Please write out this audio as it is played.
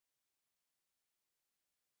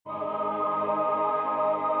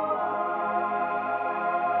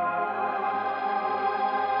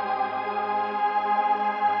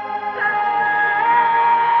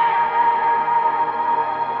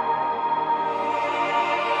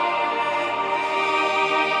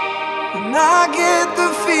And I get the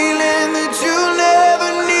feeling that you'll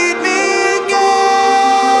never need me again.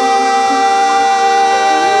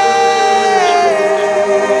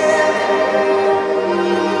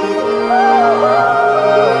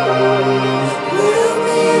 We'll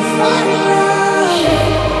be fine love.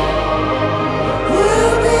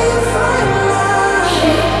 We'll be fine love.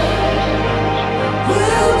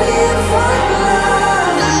 We'll be fine love. We'll be fine love.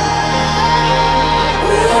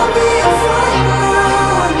 We'll be fine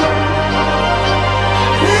love.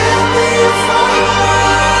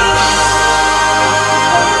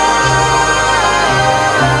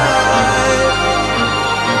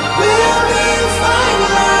 We'll be fine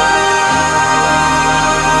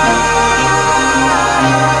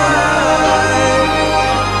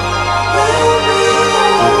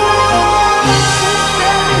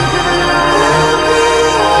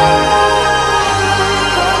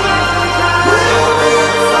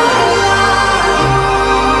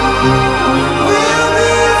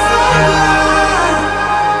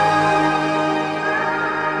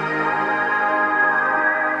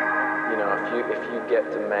If you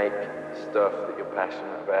get to make stuff that you're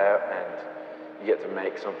passionate about and you get to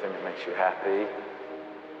make something that makes you happy,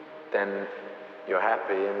 then you're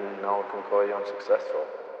happy and no one can call you unsuccessful.